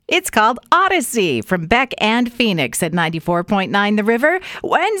It's called Odyssey from Beck and Phoenix at 94.9 The River.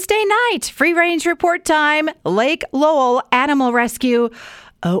 Wednesday night, free range report time, Lake Lowell Animal Rescue.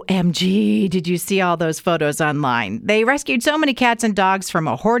 OMG, did you see all those photos online? They rescued so many cats and dogs from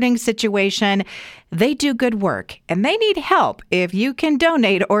a hoarding situation. They do good work, and they need help if you can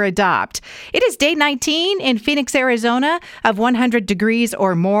donate or adopt. It is day 19 in Phoenix, Arizona of 100 degrees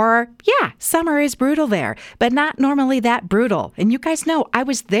or more. Yeah, summer is brutal there, but not normally that brutal. And you guys know, I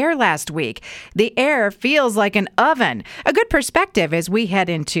was there last week. The air feels like an oven. A good perspective as we head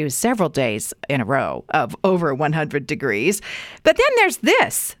into several days in a row of over 100 degrees. But then there's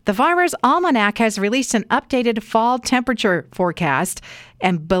this. The Farmer's Almanac has released an updated fall temperature forecast,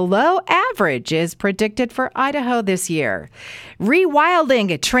 and below average is predicted for Idaho this year.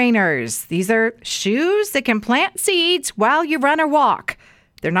 Rewilding trainers. These are shoes that can plant seeds while you run or walk.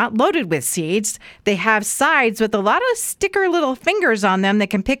 They're not loaded with seeds. They have sides with a lot of sticker little fingers on them that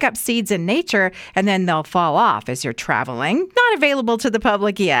can pick up seeds in nature, and then they'll fall off as you're traveling. Not available to the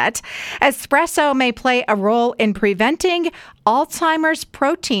public yet. Espresso may play a role in preventing Alzheimer's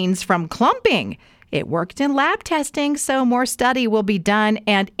proteins from clumping. It worked in lab testing, so more study will be done.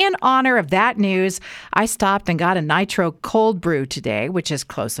 And in honor of that news, I stopped and got a nitro cold brew today, which is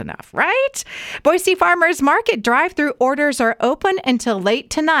close enough, right? Boise Farmers Market drive-through orders are open until late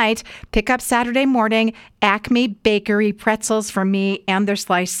tonight. Pick up Saturday morning. Acme Bakery pretzels for me and their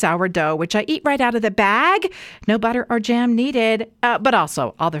sliced sourdough, which I eat right out of the bag. No butter or jam needed, but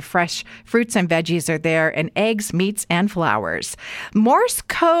also all the fresh fruits and veggies are there, and eggs, meats, and flowers. Morse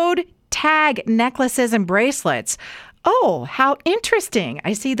code tag necklaces and bracelets. Oh, how interesting.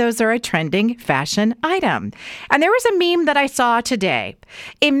 I see those are a trending fashion item. And there was a meme that I saw today.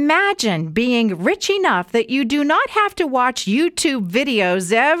 Imagine being rich enough that you do not have to watch YouTube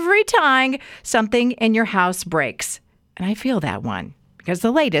videos every time something in your house breaks. And I feel that one, because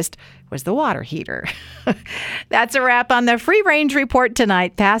the latest was the water heater. That's a wrap on the Free Range Report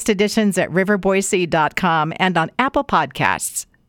tonight. Past editions at riverboise.com and on Apple Podcasts.